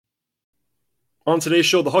On today's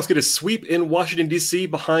show, the Hawks get a sweep in Washington, D.C.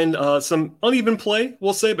 behind some uneven play,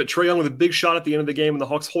 we'll say, but Trae Young with a big shot at the end of the game, and the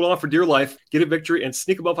Hawks hold on for dear life, get a victory, and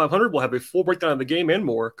sneak above 500. We'll have a full breakdown of the game and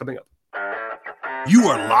more coming up. You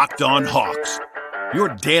are Locked On Hawks, your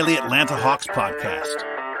daily Atlanta Hawks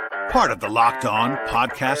podcast. Part of the Locked On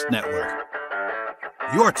Podcast Network.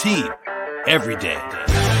 Your team every day.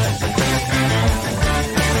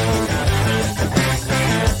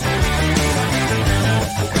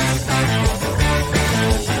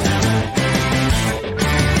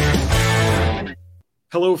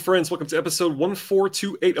 Hello, friends. Welcome to episode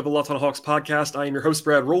 1428 of the Locked On Hawks podcast. I am your host,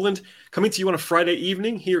 Brad Rowland, coming to you on a Friday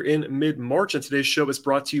evening here in mid-March. And today's show is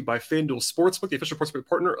brought to you by FanDuel Sportsbook, the official sportsbook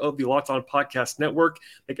partner of the Locked On Podcast Network.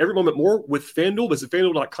 Make every moment more with FanDuel. Visit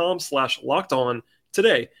FanDuel.com/LockedOn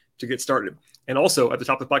today to get started. And also, at the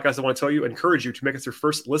top of the podcast, I want to tell you, encourage you to make us your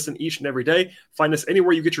first listen each and every day. Find us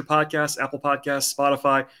anywhere you get your podcasts, Apple Podcasts,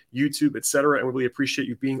 Spotify, YouTube, etc. And we really appreciate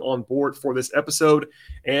you being on board for this episode.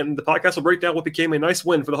 And the podcast will break down what became a nice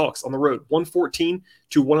win for the Hawks on the road,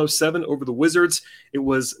 114-107 over the Wizards. It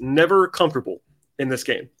was never comfortable in this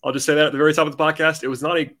game. I'll just say that at the very top of the podcast. It was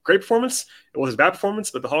not a great performance. It was a bad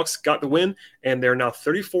performance, but the Hawks got the win, and they're now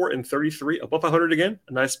 34-33, above 500 again.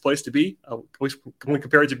 A nice place to be, at least when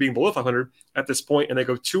compared to being below 500 at this point. And they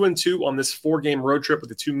go 2-2 on this 4-game road trip with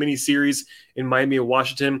the two mini series in Miami and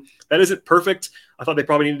Washington. That isn't perfect. I thought they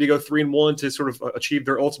probably needed to go 3-1 to sort of achieve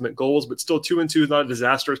their ultimate goals, but still 2-2 is not a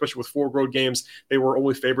disaster, especially with 4 road games. They were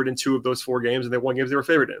only favored in 2 of those 4 games, and they won games they were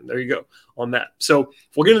favored in. There you go on that. So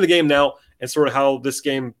we'll get into the game now and sort of how this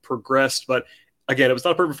game progressed. But again, it was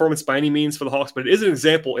not a perfect performance by any means for the Hawks, but it is an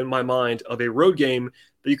example in my mind of a road game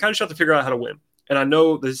that you kind of just have to figure out how to win. And I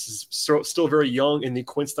know this is still very young in the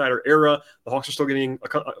Quinn Snyder era. The Hawks are still getting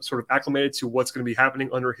sort of acclimated to what's going to be happening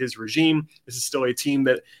under his regime. This is still a team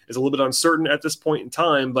that is a little bit uncertain at this point in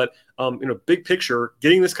time. But, big picture,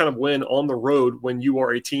 getting this kind of win on the road when you are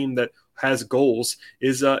a team that has goals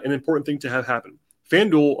is an important thing to have happen.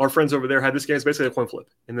 FanDuel, our friends over there, had this game as basically a coin flip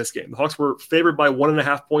in this game. The Hawks were favored by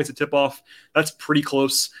 1.5 points at tip-off. That's pretty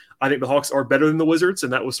close. I think the Hawks are better than the Wizards,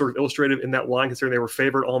 and that was sort of illustrated in that line considering they were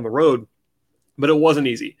favored on the road. But it wasn't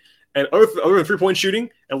easy. And other than three-point shooting,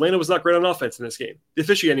 Atlanta was not great on offense in this game. The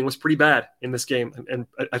officiating was pretty bad in this game, and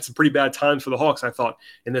at some pretty bad times for the Hawks, I thought,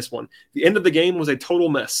 in this one. The end of the game was a total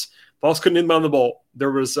mess. The Hawks couldn't inbound the ball.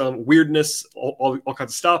 There was weirdness, all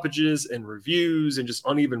kinds of stoppages and reviews and just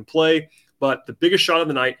uneven play. But the biggest shot of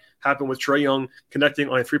the night happened with Trae Young connecting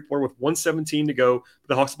on a three-pointer with 1:17 to go.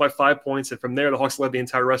 The Hawks by 5 points, and from there, the Hawks led the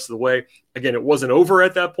entire rest of the way. Again, it wasn't over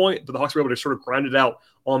at that point, but the Hawks were able to sort of grind it out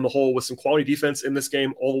on the whole with some quality defense in this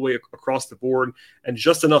game all the way across the board and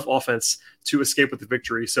just enough offense to escape with the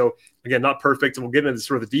victory. So, again, not perfect, and we'll get into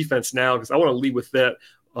sort of the defense now because I want to lead with that.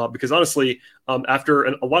 Because honestly, after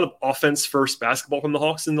a lot of offense-first basketball from the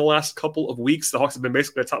Hawks in the last couple of weeks, the Hawks have been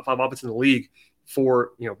basically a top 5 offense in the league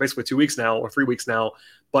for basically 2 weeks now or 3 weeks now.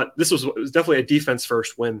 But this was definitely a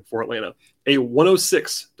defense-first win for Atlanta. A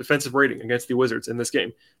 106 defensive rating against the Wizards in this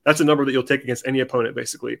game. That's a number that you'll take against any opponent,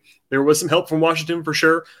 basically. There was some help from Washington for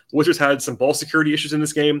sure. The Wizards had some ball security issues in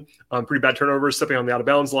this game. Pretty bad turnovers, stepping on the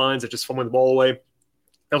out-of-bounds lines, and just fumbling the ball away.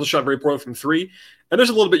 They also shot very poorly from 3. And there's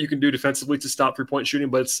a little bit you can do defensively to stop three-point shooting,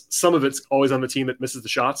 but some of it's always on the team that misses the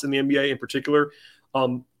shots in the NBA in particular.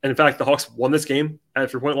 And in fact, the Hawks won this game at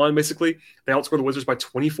three-point line, basically. They outscored the Wizards by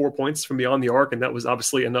 24 points from beyond the arc, and that was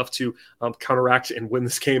obviously enough to counteract and win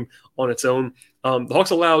this game on its own. The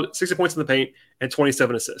Hawks allowed 60 points in the paint and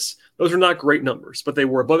 27 assists. Those are not great numbers, but they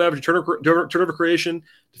were above average turnover creation,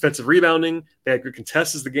 defensive rebounding. They had good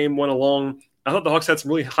contests as the game went along. I thought the Hawks had some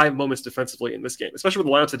really high moments defensively in this game, especially with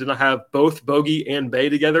the lineups that did not have both Bogey and Bey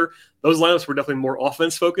together. Those lineups were definitely more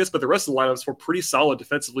offense-focused, but the rest of the lineups were pretty solid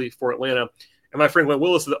defensively for Atlanta. And my friend Glenn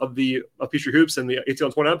Willis of Peachtree Hoops and the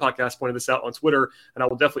ATL 29 podcast pointed this out on Twitter, and I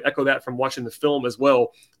will definitely echo that from watching the film as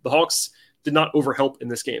well. The Hawks did not overhelp in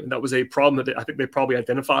this game, and that was a problem that I think they probably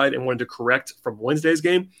identified and wanted to correct from Wednesday's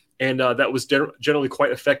game, and that was generally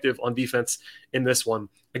quite effective on defense in this one.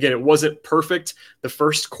 Again, it wasn't perfect. The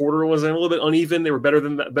first quarter was a little bit uneven. They were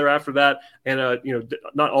better after that, and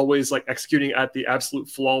not always like executing at the absolute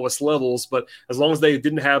flawless levels. But as long as they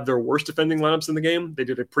didn't have their worst defending lineups in the game, they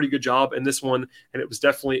did a pretty good job in this one. And it was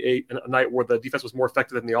definitely a night where the defense was more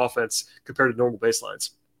effective than the offense compared to normal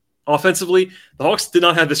baselines. Offensively, the Hawks did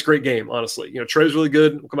not have this great game, honestly. Trae was really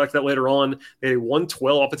good. We'll come back to that later on. They had a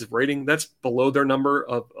 112 offensive rating. That's below their number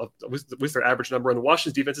of at least their average number. And the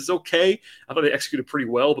Washington's defense is okay. I thought they executed pretty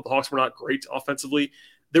well, but the Hawks were not great offensively.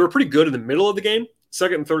 They were pretty good in the middle of the game,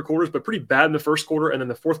 second and third quarters, but pretty bad in the first quarter. And then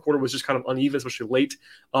the fourth quarter was just kind of uneven, especially late.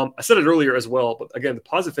 I said it earlier as well, but again, the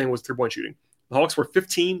positive thing was three-point shooting. The Hawks were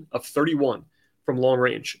 15 of 31 from long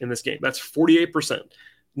range in this game. That's 48%.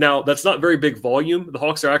 Now, that's not very big volume. The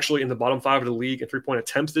Hawks are actually in the bottom 5 of the league in three-point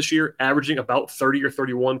attempts this year, averaging about 30 or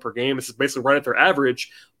 31 per game. This is basically right at their average,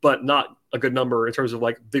 but not a good number in terms of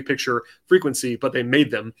like big picture frequency, but they made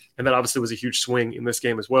them. And that obviously was a huge swing in this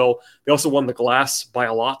game as well. They also won the glass by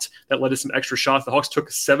a lot. That led to some extra shots. The Hawks took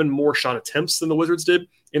 7 more shot attempts than the Wizards did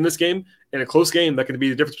in this game. In a close game, that could be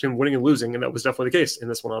the difference between winning and losing, and that was definitely the case in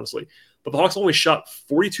this one, honestly. But the Hawks only shot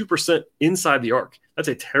 42% inside the arc. That's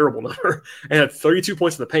a terrible number. And had 32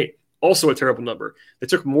 points in the paint. Also a terrible number. They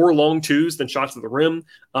took more long twos than shots to the rim.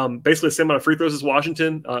 Basically the same amount of free throws as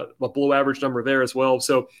Washington, a below average number there as well.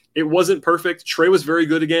 So it wasn't perfect. Trey was very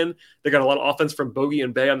good again. They got a lot of offense from Bogey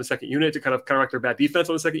and Bay on the second unit to kind of counteract their bad defense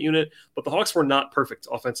on the second unit. But the Hawks were not perfect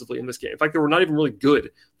offensively in this game. In fact, they were not even really good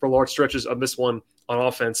for large stretches of this one on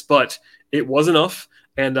offense. But it was enough.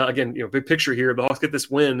 And again, big picture here, the Hawks get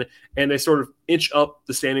this win and they sort of inch up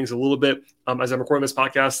the standings a little bit. As I'm recording this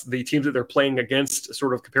podcast, the teams that they're playing against,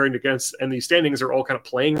 sort of comparing against, and the standings are all kind of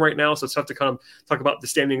playing right now. So it's tough to kind of talk about the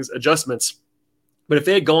standings adjustments. But if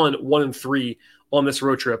they had gone 1-3 on this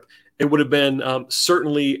road trip, it would have been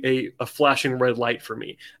certainly a flashing red light for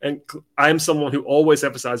me. And I'm someone who always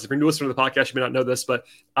emphasizes, if you're new listener to the podcast, you may not know this, but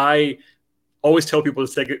I always tell people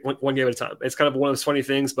to take it one game at a time. It's kind of one of those funny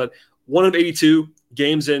things, but 1 of 82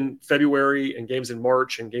 games in February and games in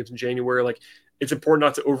March and games in January, like it's important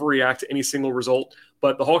not to overreact to any single result,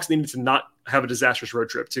 but the Hawks needed to not have a disastrous road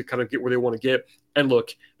trip to kind of get where they want to get. And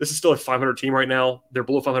look, this is still a 500 team right now. They're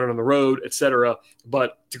below 500 on the road, etc.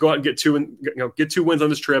 But to go out and get 2 wins on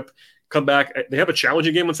this trip, come back. They have a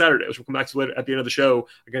challenging game on Saturday, which we'll come back to later at the end of the show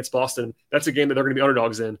against Boston. That's a game that they're going to be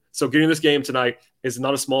underdogs in. So getting this game tonight is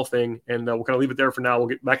not a small thing, and we'll kind of leave it there for now. We'll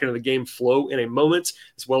get back into the game flow in a moment,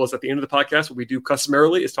 as well as at the end of the podcast. What we do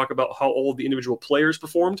customarily is talk about how all of the individual players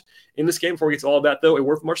performed in this game. Before we get to all of that, though, a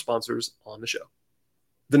word from our sponsors on the show.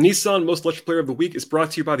 The Nissan Most Electric Player of the Week is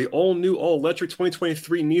brought to you by the all-new, all-electric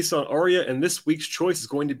 2023 Nissan Ariya, and this week's choice is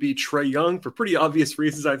going to be Trae Young for pretty obvious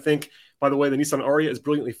reasons, I think. By the way, the Nissan Ariya is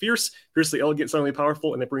brilliantly fierce, fiercely elegant, suddenly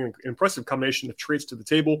powerful, and they bring an impressive combination of traits to the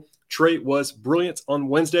table. Trae was brilliant on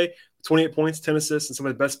Wednesday, 28 points, 10 assists, and some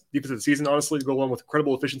of the best defense of the season, honestly, to go along with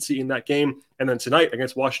incredible efficiency in that game. And then tonight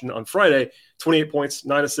against Washington on Friday, 28 points,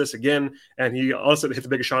 9 assists again, and he also hit the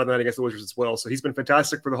biggest shot of the night against the Wizards as well. So he's been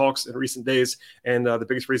fantastic for the Hawks in recent days, and the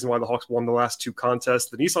biggest reason why the Hawks won the last 2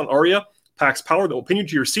 contests. The Nissan Ariya packs power that will pin you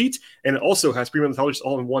to your seat, and it also has premium intelligence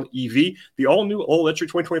all-in-one EV. The all-new, all-electric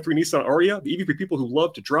 2023 Nissan Ariya, the EV for people who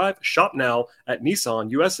love to drive. Shop now at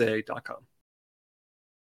nissanusa.com.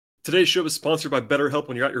 Today's show is sponsored by BetterHelp.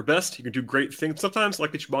 When you're at your best, you can do great things. Sometimes,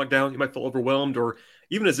 like get you bogged down, you might feel overwhelmed, or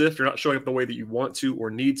even as if you're not showing up the way that you want to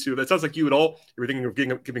or need to. That sounds like you at all. You're thinking of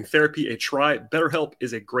giving therapy a try. BetterHelp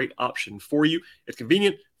is a great option for you. It's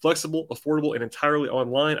convenient, flexible, affordable, and entirely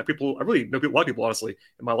online. I really know a lot of people, honestly,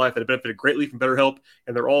 in my life that have benefited greatly from BetterHelp,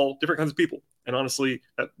 and they're all different kinds of people. And honestly,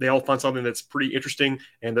 they all find something that's pretty interesting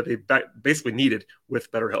and that they basically needed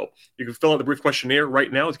with BetterHelp. You can fill out the brief questionnaire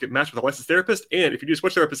right now to get matched with a licensed therapist. And if you do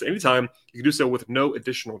switch therapists at any time, you can do so with no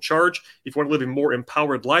additional charge. If you want to live a more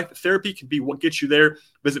empowered life, therapy can be what gets you there.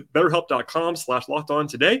 Visit BetterHelp.com/lockedon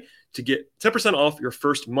today to get 10% off your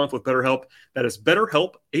first month with BetterHelp. That is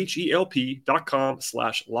BetterHelp,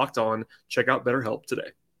 HELP.com/lockedon. Check out BetterHelp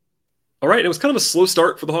today. All right, it was kind of a slow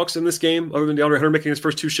start for the Hawks in this game, other than DeAndre Hunter making his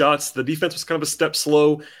first 2 shots. The defense was kind of a step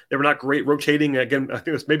slow. They were not great rotating. Again, I think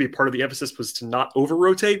it was maybe part of the emphasis was to not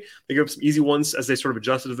over-rotate. They gave up some easy ones as they sort of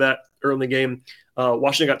adjusted to that early in the game.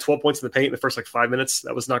 Washington got 12 points in the paint in the first 5 minutes.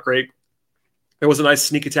 That was not great. There was a nice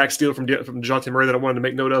sneak attack steal from DeJounte Murray that I wanted to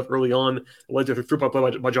make note of early on. It led to a three-point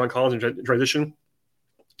play by John Collins in transition.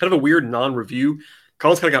 Kind of a weird non-review.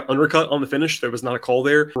 Collins kind of got undercut on the finish. There was not a call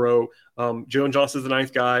there. Jalen Johnson is the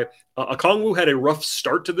 9th guy. Okongwu had a rough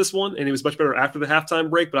start to this one, and he was much better after the halftime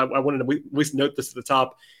break, but I wanted to at least note this at the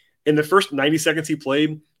top. In the first 90 seconds he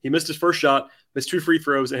played, he missed his first shot, missed 2 free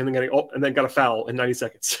throws, and then got a foul in 90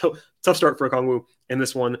 seconds. So tough start for Okongwu in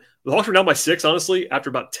this one. The Hawks were down by 6, honestly, after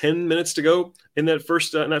about 10 minutes to go in that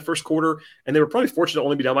first quarter, and they were probably fortunate to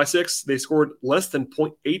only be down by 6. They scored less than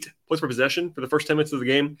 0.8 points per possession for the first 10 minutes of the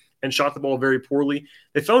game and shot the ball very poorly.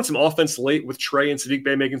 They found some offense late with Trae and Saddiq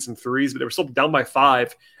Bey making some threes, but they were still down by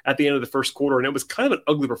 5 at the end of the first quarter, and it was kind of an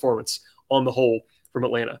ugly performance on the whole from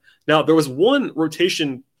Atlanta. Now, there was one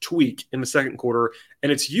rotation tweak in the second quarter, and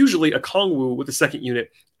it's usually Okongwu with the second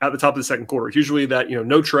unit at the top of the second quarter. It's usually that,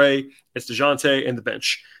 no Trae, it's DeJounte and the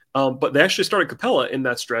bench. But they actually started Capella in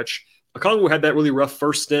that stretch. Okongwu had that really rough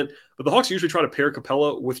first stint, but the Hawks usually try to pair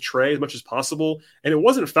Capella with Trae as much as possible, and it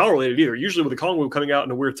wasn't foul-related either. Usually with Okongwu coming out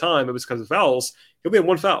in a weird time, it was because of fouls. He'll be in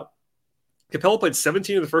 1 foul. Capella played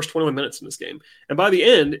 17 of the first 21 minutes in this game. And by the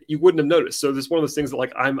end, you wouldn't have noticed. So this is one of those things that,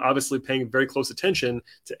 like, I'm obviously paying very close attention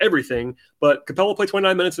to everything. But Capella played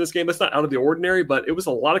 29 minutes in this game. That's not out of the ordinary, but it was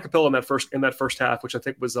a lot of Capella in that first half, which I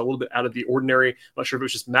think was a little bit out of the ordinary. I'm not sure if it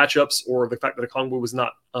was just matchups or the fact that Okongwu was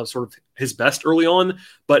not sort of his best early on.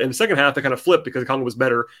 But in the second half, they kind of flipped because Okongwu was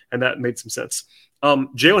better, and that made some sense.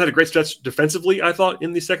 Jalen had a great stretch defensively, I thought,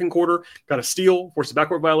 in the second quarter. Got a steal, forced a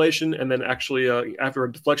backcourt violation, and then actually after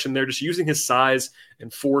a deflection there, just using his size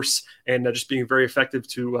and force and just being very effective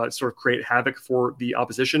to sort of create havoc for the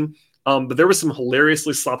opposition. But there was some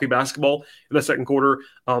hilariously sloppy basketball in the second quarter,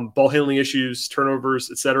 ball handling issues,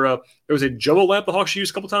 turnovers, etc. There was a jumbo lamp the Hawks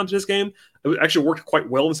used a couple times in this game. It actually worked quite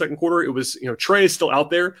well in the second quarter. It was, Trey is still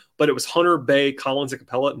out there, but it was Hunter, Bey, Collins, and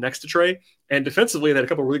Capella next to Trey. And defensively, they had a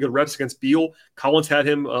couple of really good reps against Beal. Collins had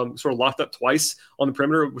him sort of locked up twice on the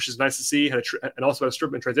perimeter, which is nice to see, and also had a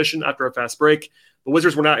strip in transition after a fast break. The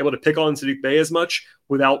Wizards were not able to pick on Saddiq Bey as much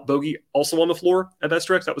without Bogey also on the floor at that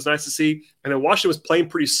stretch. That was nice to see. And then Washington was playing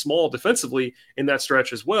pretty small defensively in that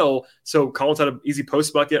stretch as well. So Collins had an easy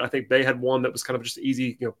post bucket. I think Bey had one that was kind of just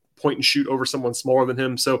easy, point and shoot over someone smaller than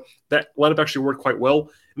him. So that lineup actually worked quite well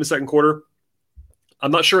in the second quarter.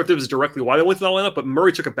 I'm not sure if it was directly why they went to that lineup, but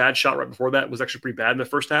Murray took a bad shot right before that. It was actually pretty bad in the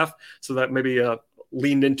first half. So that maybe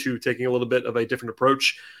leaned into taking a little bit of a different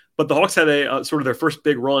approach. But the Hawks had a sort of their first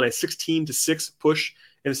big run, a 16-6 push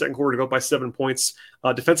in the second quarter to go up by 7 points.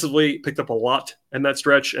 Defensively, picked up a lot in that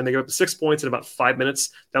stretch, and they got up to 6 points in about 5 minutes.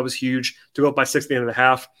 That was huge to go up by 6 at the end of the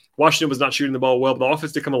half. Washington was not shooting the ball well, but the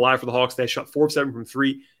offense did come alive for the Hawks. They shot 4 of 7 from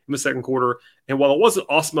 3 in the second quarter. And while it wasn't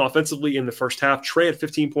awesome offensively in the first half, Trey had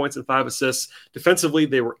 15 points and 5 assists. Defensively,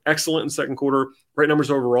 they were excellent in the second quarter. Great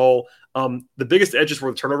numbers overall. The biggest edges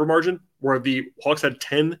were the turnover margin, where the Hawks had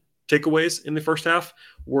 10 takeaways in the first half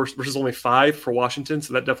versus only 5 for Washington.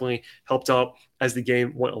 So that definitely helped out as the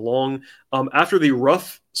game went along. After the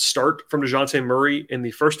rough start from DeJounte Murray in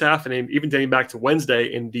the first half, and even dating back to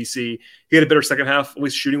Wednesday in DC, he had a better second half, at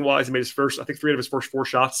least shooting wise. He made his first, I think 3 out of his first 4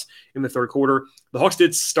 shots in the third quarter. The Hawks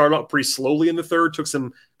did start out pretty slowly in the third, took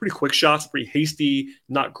some pretty quick shots, pretty hasty,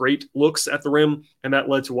 not great looks at the rim, and that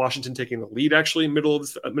led to Washington taking the lead actually middle of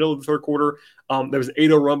the third quarter. There was an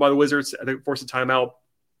 8-0 run by the Wizards. I think forced a timeout.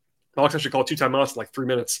 The Hawks actually called 2 timeouts in like 3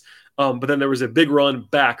 minutes. But then there was a big run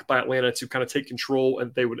back by Atlanta to kind of take control,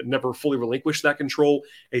 and they would never fully relinquish that control.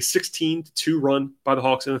 A 16-2 run by the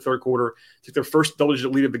Hawks in the third quarter. Took their first double-digit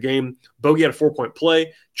lead of the game. Bogey had a 4-point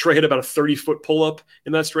play. Trey hit about a 30-foot pull-up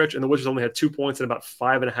in that stretch, and the Wizards only had 2 points in about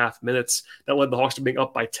 5.5 minutes. That led the Hawks to being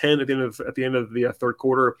up by 10 at the end of the third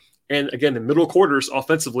quarter. And again, the middle quarters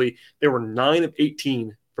offensively, they were 9 of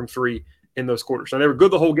 18 from 3 in those quarters. Now, they were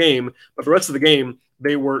good the whole game, but the rest of the game,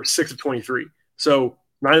 they were 6 of 23. So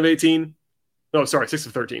 9 of 18. No, sorry, 6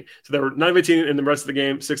 of 13. So they were 9 of 18 in the rest of the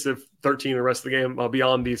game, 6 of 13 in the rest of the game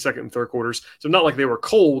beyond the second and third quarters. So not like they were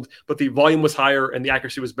cold, but the volume was higher and the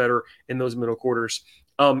accuracy was better in those middle quarters.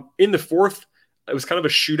 In the fourth, it was kind of a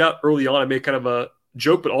shootout early on. I made kind of a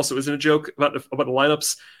joke, but also isn't a joke about the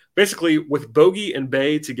lineups. Basically, with Bogey and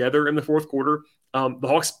Bey together in the fourth quarter, the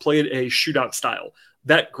Hawks played a shootout style.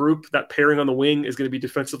 That group, that pairing on the wing is going to be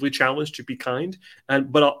defensively challenged, to be kind.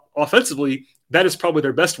 But offensively, that is probably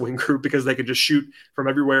their best wing group because they could just shoot from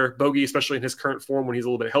everywhere. Bogey, especially in his current form when he's a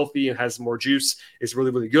little bit healthy and has more juice, is really,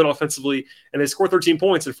 really good offensively. And they scored 13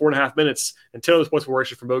 points in 4.5 minutes. And 10 of those points were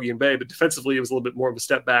actually from Bogey and Bey. But defensively, it was a little bit more of a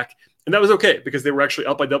step back. And that was okay because they were actually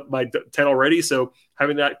up by 10 already. So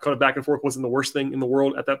having that kind of back and forth wasn't the worst thing in the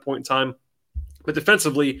world at that point in time. But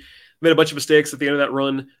defensively, made a bunch of mistakes at the end of that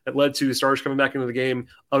run that led to the starters coming back into the game,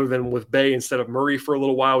 other than with Bey instead of Murray for a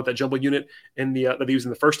little while with that jumbo unit in the that he was in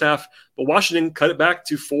the first half. But Washington cut it back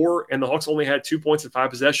to 4, and the Hawks only had 2 points in 5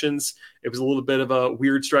 possessions. It was a little bit of a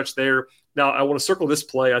weird stretch there. Now, I want to circle this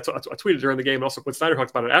play. I tweeted during the game, and also Quinn Snyder talked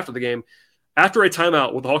about it after the game. After a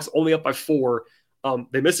timeout with the Hawks only up by 4,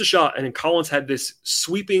 they missed a shot, and then Collins had this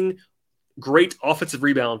sweeping, great offensive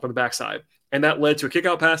rebound from the backside. And that led to a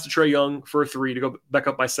kick-out pass to Trey Young for a 3 to go back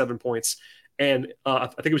up by 7 points. And I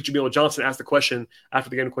think it was Jamil Johnson asked the question after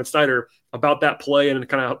the game to Quinn Snyder about that play and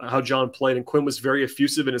kind of how John played. And Quinn was very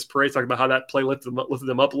effusive in his praise, talking about how that play lifted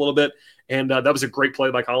them up a little bit. And that was a great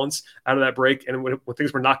play by Collins out of that break. And when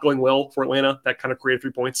things were not going well for Atlanta, that kind of created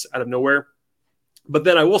 3 points out of nowhere. But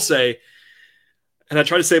then I will say, and I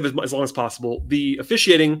try to save as long as possible, the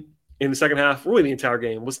officiating in the second half, really the entire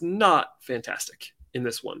game, was not fantastic in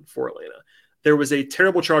this one for Atlanta. There was a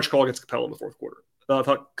terrible charge call against Capella in the fourth quarter. I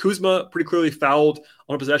thought Kuzma pretty clearly fouled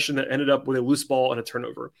on a possession that ended up with a loose ball and a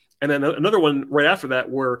turnover. And then another one right after that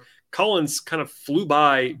where Collins kind of flew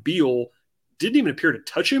by Beal, didn't even appear to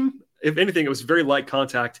touch him. If anything, it was very light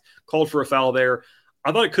contact, called for a foul there.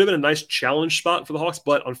 I thought it could have been a nice challenge spot for the Hawks,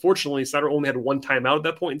 but unfortunately, Snyder only had one timeout at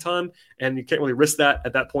that point in time, and you can't really risk that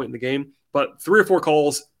at that point in the game. But 3 or 4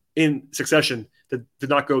 calls in succession that did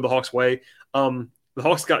not go the Hawks' way. The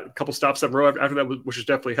Hawks got a couple stops in a row after that, which was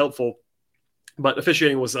definitely helpful. But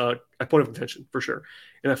officiating was a point of contention for sure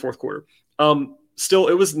in that fourth quarter. Still,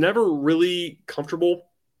 it was never really comfortable.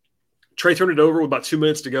 Trae turned it over with about 2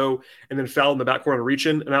 minutes to go and then fouled in the backcourt on a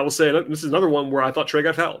reach-in. And I will say, this is another one where I thought Trae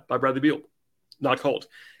got fouled by Bradley Beal. Not called.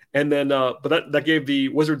 And then, but that gave the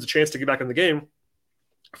Wizards a chance to get back in the game.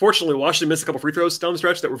 Fortunately, Washington missed a couple free throws down the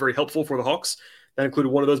stretch that were very helpful for the Hawks. That included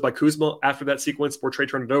one of those by Kuzma after that sequence where Trae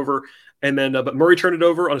turned it over. And then, but Murray turned it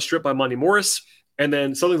over on a strip by Monty Morris. And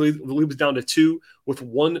then suddenly the lead was down to 2 with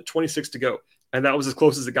 1:26 to go. And that was as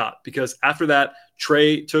close as it got, because after that,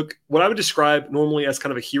 Trae took what I would describe normally as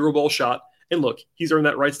kind of a hero ball shot. And look, he's earned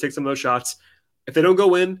that right to take some of those shots. If they don't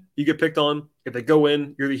go in, you get picked on. If they go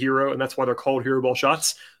in, you're the hero, and that's why they're called hero ball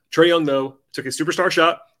shots. Trae Young, though, took a superstar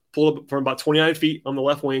shot, pulled up from about 29 feet on the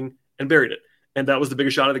left wing, and buried it. And that was the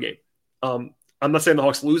biggest shot of the game. I'm not saying the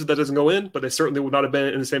Hawks lose if that doesn't go in, but they certainly would not have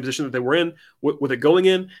been in the same position that they were in with it going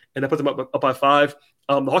in, and that put them up by 5.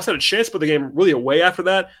 The Hawks had a chance to put the game really away after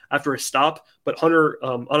that, after a stop, but Hunter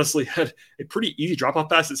honestly had a pretty easy drop-off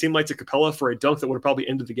pass, it seemed like, to Capella for a dunk that would have probably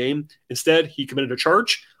ended the game. Instead, he committed a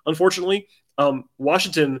charge, unfortunately.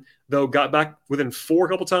 Washington, though, got back within 4 a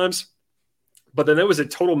couple times, but then it was a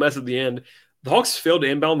total mess at the end. The Hawks failed to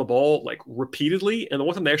inbound the ball like repeatedly, and the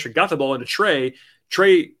one time they actually got the ball into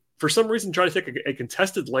Trae, for some reason, tried to take a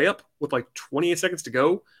contested layup with like 28 seconds to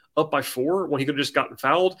go, up by 4 when he could have just gotten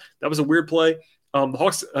fouled. That was a weird play. The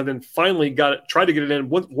Hawks then finally tried to get it in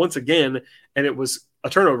once again, and it was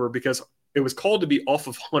a turnover because it was called to be off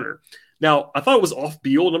of Hunter. Now, I thought it was off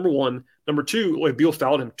Beal, number 1. Number 2, Beal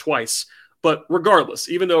fouled him twice. But regardless,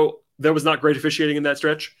 even though there was not great officiating in that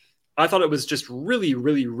stretch, I thought it was just really,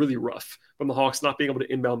 really, really rough from the Hawks not being able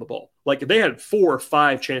to inbound the ball. Like, if they had 4 or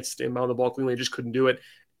 5 chances to inbound the ball cleanly, they just couldn't do it.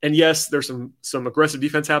 And yes, there's some aggressive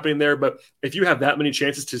defense happening there, but if you have that many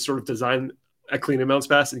chances to sort of design a clean inbounds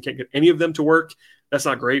pass and you can't get any of them to work, that's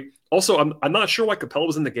not great. Also, I'm not sure why Capella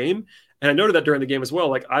was in the game, and I noted that during the game as well.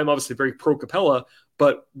 Like, I'm obviously very pro Capella,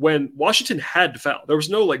 but when Washington had to foul, there was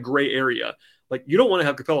no like gray area. Like, you don't want to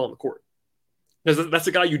have Capella on the court, because that's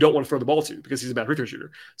the guy you don't want to throw the ball to because he's a bad free throw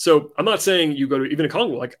shooter. So I'm not saying you go to even a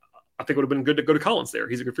Congo. Like, I think it would have been good to go to Collins there.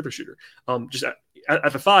 He's a good free throw shooter. Just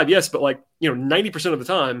at the 5, yes, but like 90% of the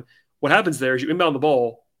time, what happens there is you inbound the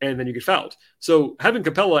ball and then you get fouled. So having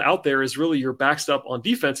Capella out there is really your backstop on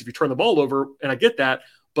defense if you turn the ball over, and I get that.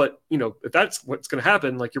 But if that's what's going to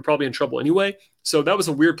happen, like, you're probably in trouble anyway. So that was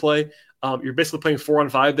a weird play. You're basically playing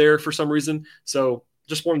 4-on-5 there for some reason. So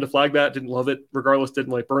just wanted to flag that. Didn't love it. Regardless,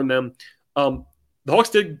 didn't like burn them. The Hawks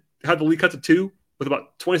did have the lead cut to 2 with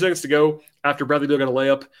about 20 seconds to go after Bradley Beal got a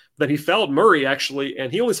layup. Then he fouled Murray, actually,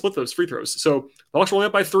 and he only split those free throws. So the Hawks were only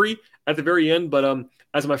up by 3 at the very end. But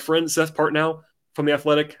as my friend Seth Partnow from The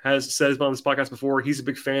Athletic has said on this podcast before, he's a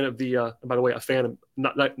big fan of the by the way, a fan of,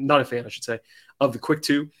 not a fan, I should say, of the quick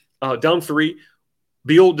 2. Down 3,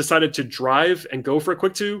 Beal decided to drive and go for a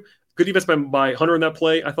quick 2. Good defense by Hunter in that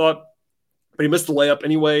play, I thought, but he missed the layup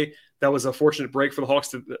anyway. That was a fortunate break for the Hawks.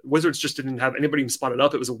 The Wizards just didn't have anybody even spotted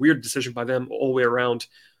up. It was a weird decision by them all the way around.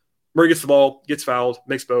 Murray gets the ball, gets fouled,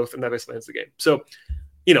 makes both, and that basically ends the game. So,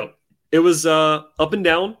 it was up and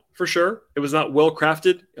down for sure. It was not well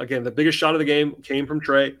crafted. Again, the biggest shot of the game came from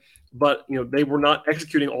Trae, but they were not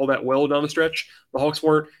executing all that well down the stretch. The Hawks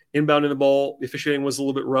weren't inbounding the ball. The officiating was a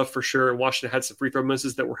little bit rough for sure, and Washington had some free throw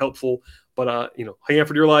misses that were helpful. But hang out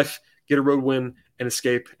for dear life, get a road win, and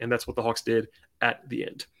escape, and that's what the Hawks did at the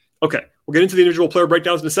end. Okay, we'll get into the individual player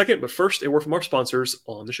breakdowns in a second, but first, a word from our sponsors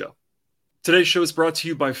on the show. Today's show is brought to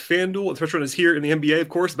you by FanDuel. The first one is here in the NBA, of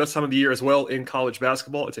course, the best time of the year as well in college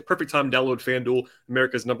basketball. It's a perfect time to download FanDuel,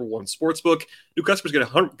 America's #1 sportsbook. New customers get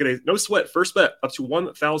a no-sweat first bet up to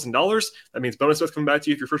 $1,000. That means bonus bets coming back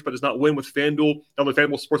to you if your first bet does not win with FanDuel. Download the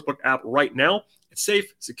FanDuel Sportsbook app right now. It's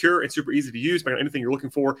safe, secure, and super easy to use. Find out anything you're looking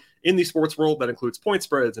for in the sports world. That includes point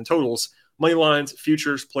spreads and totals, money lines,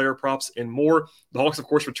 futures, player props, and more. The Hawks, of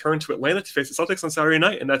course, return to Atlanta to face the Celtics on Saturday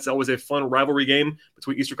night, and that's always a fun rivalry game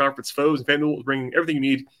between Eastern Conference foes. And FanDuel is bringing everything you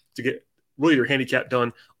need to get really your handicap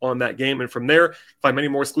done on that game. And from there, find many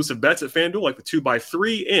more exclusive bets at FanDuel, like the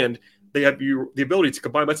 2x3, and they have the ability to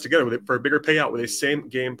combine bets together for a bigger payout with a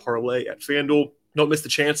same-game parlay at FanDuel. Don't miss the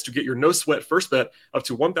chance to get your no-sweat first bet up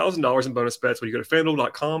to $1,000 in bonus bets when you go to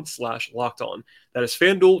FanDuel.com/lockedon. That is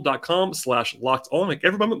FanDuel.com/lockedon. Make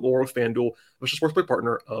every moment more with FanDuel, official sportsbook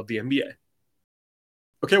partner of the NBA.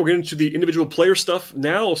 Okay, we're getting to the individual player stuff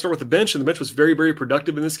now. We'll start with the bench, and the bench was very, very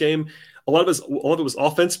productive in this game. A lot of it was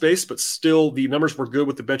offense-based, but still the numbers were good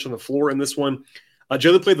with the bench on the floor in this one.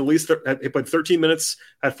 Jalen played the least. He played 13 minutes,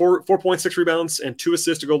 had 4.6 rebounds, and 2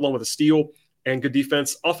 assists to go along with a steal and good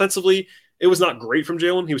defense. Offensively, it was not great from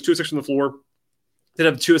Jalen. He was 2 of 6 from the floor. Did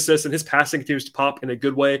have 2 assists, and his passing continues to pop in a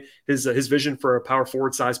good way. His vision for a power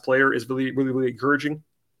forward size player is really, really, really encouraging.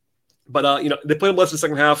 But they played him less in the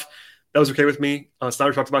second half. That was okay with me.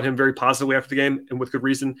 Snyder talked about him very positively after the game, and with good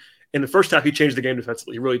reason. In the first half, he changed the game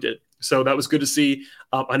defensively. He really did. So that was good to see.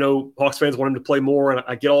 I know Hawks fans want him to play more, and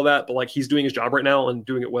I get all that, but he's doing his job right now and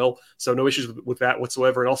doing it well. So no issues with that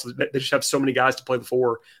whatsoever. And also, they just have so many guys to play the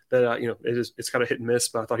 4 that it's kind of hit and miss.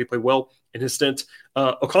 But I thought he played well in his stint.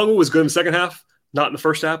 Okongwu was good in the second half, not in the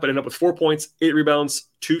first half, but ended up with 4 points, 8 rebounds,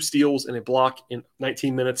 2 steals, and a block in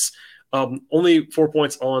 19 minutes. Only 4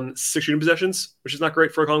 points on 6 shooting possessions, which is not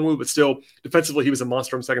great for Okongwu, but still defensively, he was a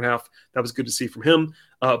monster in the second half. That was good to see from him.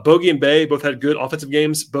 Bogey and Bey both had good offensive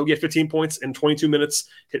games. Bogey had 15 points in 22 minutes,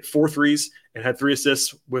 hit 4 threes, and had 3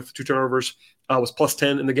 assists with 2 turnovers, was plus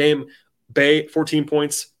 10 in the game. Bey, 14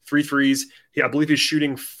 points, 3 threes. I believe he's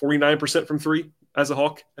shooting 49% from 3 as a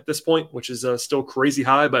Hawk at this point, which is still crazy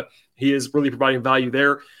high, but he is really providing value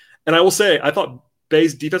there. And I will say, I thought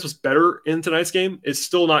Bey's defense was better in tonight's game. It's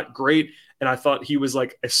still not great, and I thought he was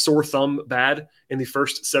like a sore thumb bad in the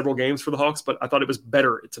first several games for the Hawks, but I thought it was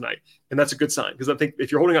better tonight, and that's a good sign because I think if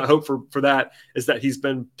you're holding out hope for that is that he's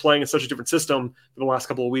been playing in such a different system for the last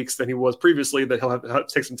couple of weeks than he was previously, that he'll have to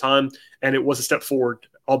take some time, and it was a step forward,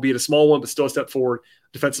 albeit a small one, but still a step forward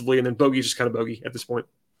defensively, and then Bogey's just kind of bogey at this point.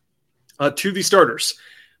 To the starters.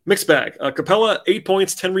 Mixed bag. Capella, 8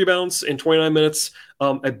 points, 10 rebounds in 29 minutes.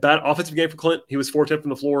 A bad offensive game for Clint. He was 4-10 from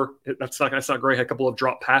the floor. That's not great. Had a couple of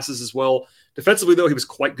drop passes as well. Defensively, though, he was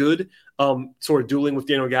quite good. Sort of dueling with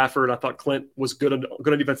Daniel Gafford. I thought Clint was good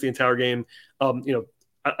on defense the entire game. I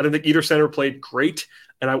don't think either center played great,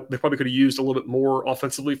 and they probably could have used a little bit more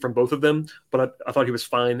offensively from both of them. But I thought he was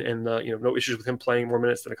fine, and no issues with him playing more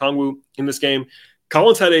minutes than Okongwu in this game.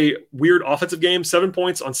 Collins had a weird offensive game, 7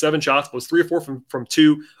 points on 7 shots, but was 3 of 4 from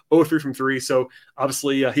 2, 0 of 3 from 3. So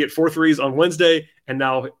obviously he had 4 threes on Wednesday and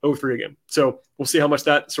now 0 of 3 again. So we'll see how much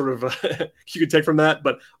that sort of you could take from that,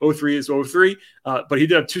 but 0 of 3 is 0 of 3. But he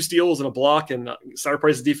did have 2 steals and a block, and Snyder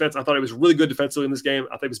Price's defense, I thought it was really good defensively in this game.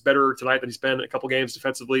 I think it was better tonight than he's been in a couple games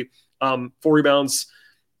defensively. 4 rebounds.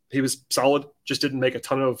 He was solid, just didn't make a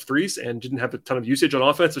ton of threes and didn't have a ton of usage on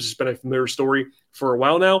offense, which has been a familiar story for a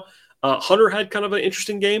while now. Hunter had kind of an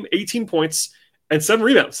interesting game, 18 points and 7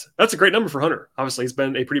 rebounds. That's a great number for Hunter. Obviously, he's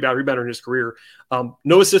been a pretty bad rebounder in his career.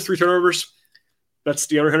 No assists, 3 turnovers. That's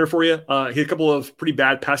DeAndre Hunter for you. He had a couple of pretty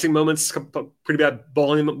bad passing moments, pretty bad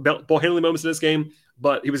ball handling moments in this game,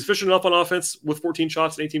 but he was efficient enough on offense with 14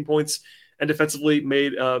 shots and 18 points, and defensively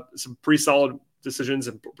made some pretty solid decisions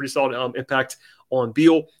and pretty solid impact on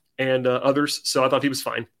Beal and others. So I thought he was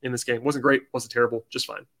fine in this game. Wasn't great, wasn't terrible, just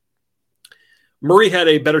fine. Murray had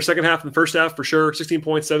a better second half than the first half for sure. 16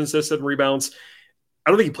 points, 7 assists, 7 rebounds. I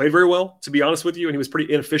don't think he played very well, to be honest with you, and he was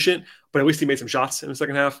pretty inefficient, but at least he made some shots in the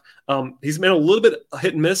second half. He's made a little bit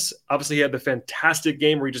hit and miss. Obviously, he had the fantastic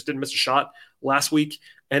game where he just didn't miss a shot last week,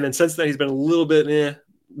 and then since then he's been a little bit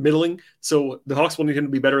middling. So the Hawks will need him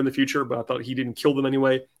to be better in the future, but I thought he didn't kill them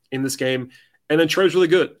anyway in this game. And then Trey was really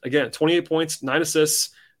good. Again, 28 points, 9 assists.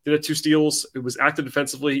 Did have 2 steals. It was active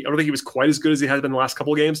defensively. I don't think he was quite as good as he has been the last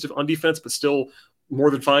couple of games on defense, but still more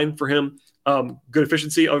than fine for him. Good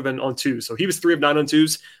efficiency other than on 2. So he was 3 of 9 on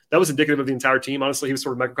 2s. That was indicative of the entire team. Honestly, he was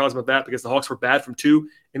sort of microcosm of that because the Hawks were bad from 2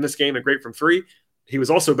 in this game and great from 3. He was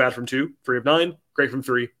also bad from 2, 3 of 9, great from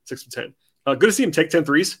 3, 6 of 10. Good to see him take 10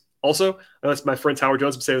 threes. Also, that's my friend Howard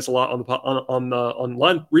Jones been saying this a lot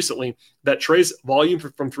online recently, that Trey's volume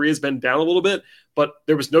from 3 has been down a little bit, but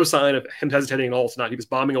there was no sign of him hesitating at all tonight. He was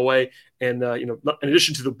bombing away, and in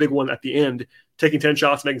addition to the big one at the end, taking 10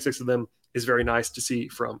 shots, making 6 of them is very nice to see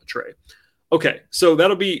from Trey. Okay, so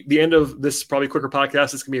that'll be the end of this probably quicker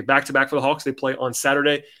podcast. It's going to be a back-to-back for the Hawks. They play on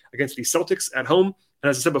Saturday against the Celtics at home. And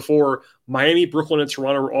as I said before, Miami, Brooklyn, and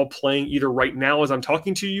Toronto are all playing either right now as I'm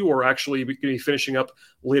talking to you or actually going to be finishing up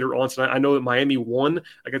later on tonight. I know that Miami won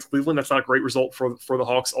against Cleveland. That's not a great result for the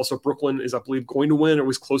Hawks. Also, Brooklyn is, I believe, going to win or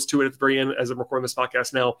was close to it at the very end as I'm recording this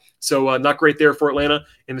podcast now. So not great there for Atlanta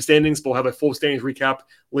in the standings, but we'll have a full standings recap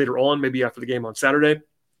later on, maybe after the game on Saturday.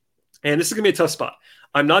 And this is going to be a tough spot.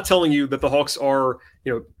 I'm not telling you that the Hawks are,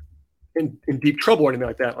 in deep trouble or anything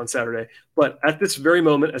like that on Saturday. But at this very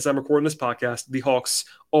moment, as I'm recording this podcast, the Hawks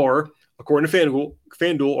are, according to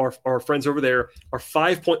FanDuel, our friends over there, are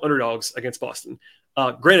 5-point underdogs against Boston.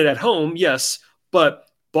 Granted, at home, yes, but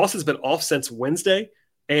Boston's been off since Wednesday,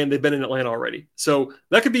 and they've been in Atlanta already. So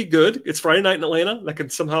that could be good. It's Friday night in Atlanta. That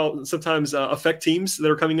could sometimes affect teams that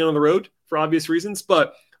are coming in on the road for obvious reasons,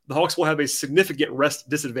 but the Hawks will have a significant rest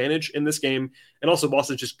disadvantage in this game. And also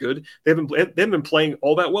Boston's just good. They haven't been playing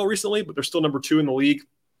all that well recently, but they're still number 2 in the league.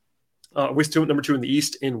 We're still number 2 in the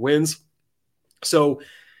East in wins. So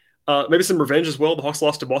maybe some revenge as well. The Hawks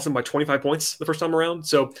lost to Boston by 25 points the first time around.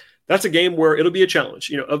 So that's a game where it'll be a challenge.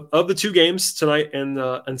 You know, of the 2 games tonight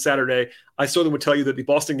and Saturday, I still would tell you that the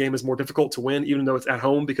Boston game is more difficult to win, even though it's at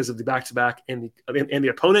home because of the back-to-back and the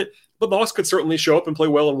opponent. But the Hawks could certainly show up and play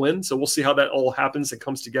well and win. So we'll see how that all happens and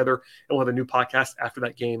comes together. And we'll have a new podcast after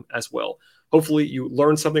that game as well. Hopefully you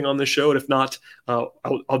learned something on this show. And if not,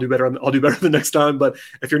 I'll do better. I'll do better the next time. But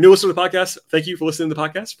if you're new listener to the podcast, thank you for listening to the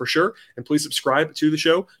podcast for sure. And please subscribe to the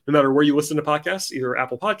show, no matter where you listen to podcasts, either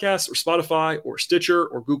Apple Podcasts or Spotify or Stitcher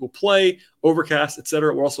or Google Play, Overcast,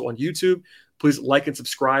 etc. We're also on YouTube. Please like and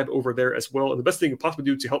subscribe over there as well. And the best thing you can possibly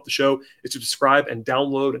do to help the show is to subscribe and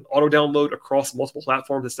download and auto-download across multiple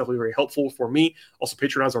platforms. That's definitely very helpful for me. Also,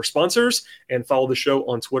 patronize our sponsors and follow the show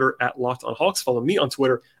on Twitter at Locked On Hawks. Follow me on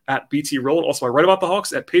Twitter at BT Rowland. Also, I write about the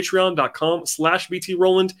Hawks at patreon.com/BT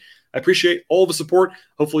Rowland. I appreciate all the support.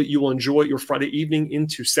 Hopefully, you will enjoy your Friday evening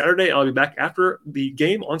into Saturday. I'll be back after the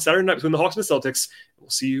game on Saturday night between the Hawks and the Celtics.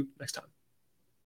 We'll see you next time.